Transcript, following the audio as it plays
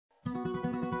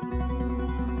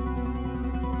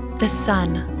The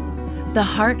sun, the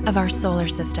heart of our solar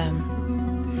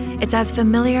system. It's as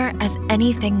familiar as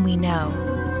anything we know.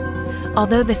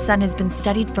 Although the sun has been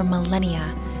studied for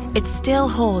millennia, it still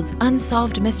holds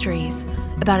unsolved mysteries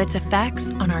about its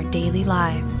effects on our daily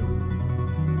lives.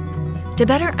 To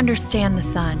better understand the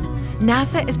sun,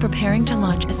 NASA is preparing to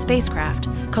launch a spacecraft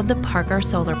called the Parker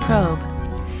Solar Probe.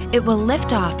 It will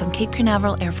lift off from Cape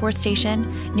Canaveral Air Force Station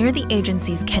near the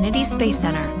agency's Kennedy Space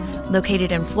Center,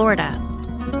 located in Florida.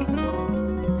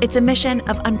 It's a mission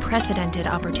of unprecedented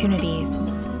opportunities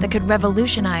that could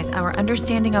revolutionize our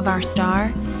understanding of our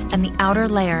star and the outer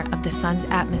layer of the sun's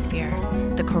atmosphere,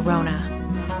 the corona.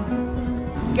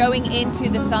 Going into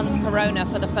the sun's corona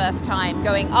for the first time,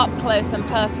 going up close and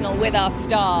personal with our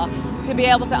star, to be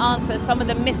able to answer some of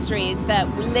the mysteries that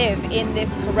live in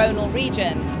this coronal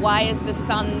region. Why is the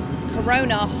sun's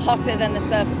corona hotter than the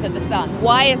surface of the sun?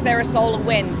 Why is there a solar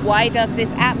wind? Why does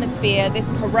this atmosphere, this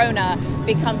corona,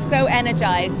 become so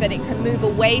energized that it can move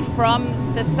away from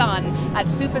the sun at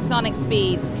supersonic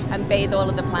speeds and bathe all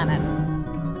of the planets?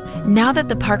 Now that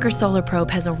the Parker Solar Probe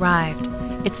has arrived,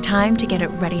 it's time to get it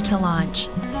ready to launch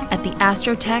at the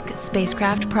Astro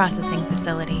Spacecraft Processing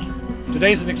Facility.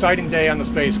 Today's an exciting day on the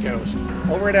Space Coast.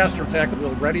 Over at Astro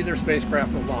we'll ready their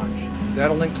spacecraft for launch.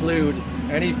 That'll include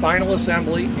any final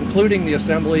assembly, including the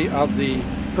assembly of the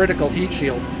critical heat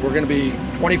shield. We're going to be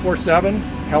 24/7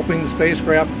 helping the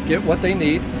spacecraft get what they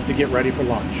need to get ready for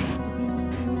launch.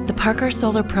 The Parker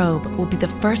Solar Probe will be the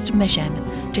first mission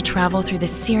to travel through the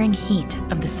searing heat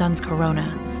of the sun's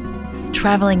corona.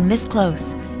 Traveling this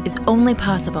close is only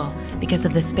possible because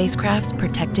of the spacecraft's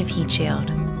protective heat shield,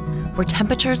 where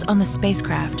temperatures on the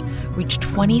spacecraft reach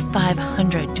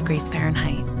 2,500 degrees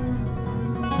Fahrenheit.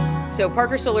 So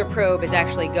Parker Solar Probe is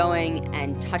actually going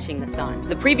and touching the sun.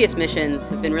 The previous missions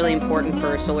have been really important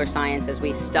for solar science as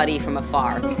we study from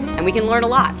afar, and we can learn a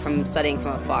lot from studying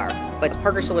from afar. But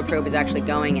Parker Solar Probe is actually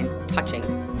going and touching,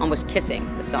 almost kissing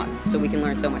the sun, so we can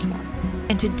learn so much more.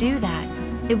 And to do that,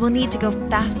 it will need to go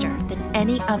faster than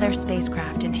any other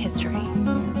spacecraft in history.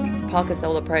 Parker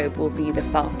Solar Probe will be the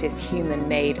fastest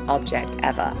human-made object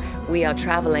ever. We are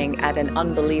traveling at an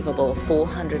unbelievable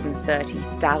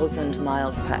 430,000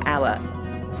 miles per hour.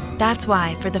 That's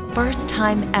why, for the first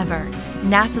time ever,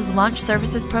 NASA's Launch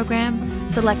Services Program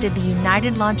selected the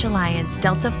United Launch Alliance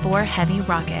Delta IV Heavy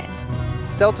rocket.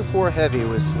 Delta IV Heavy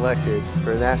was selected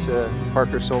for NASA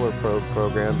Parker Solar Probe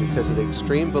program because of the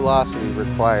extreme velocity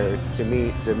required to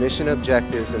meet the mission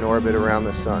objectives in orbit around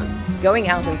the sun. Going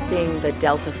out and seeing the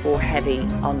Delta IV Heavy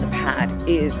on the pad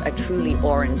is a truly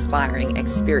awe-inspiring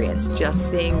experience. Just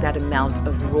seeing that amount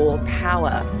of raw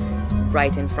power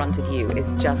right in front of you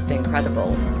is just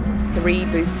incredible. 3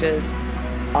 boosters,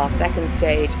 our second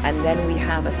stage, and then we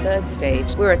have a third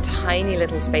stage. We're a tiny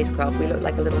little spacecraft. We look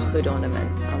like a little hood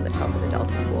ornament on the top of the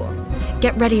Delta IV.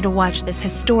 Get ready to watch this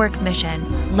historic mission,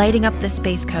 lighting up the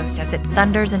Space Coast as it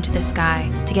thunders into the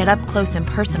sky to get up close and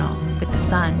personal with the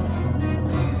sun.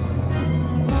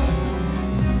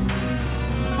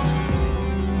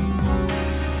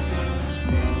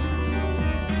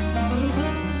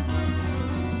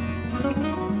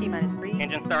 T-3,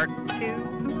 engine start, 2,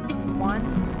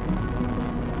 1.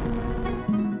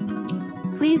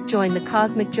 Please join the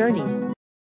cosmic journey.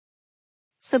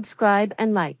 Subscribe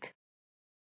and like.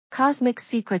 Cosmic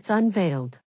Secrets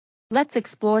Unveiled. Let's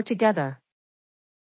explore together.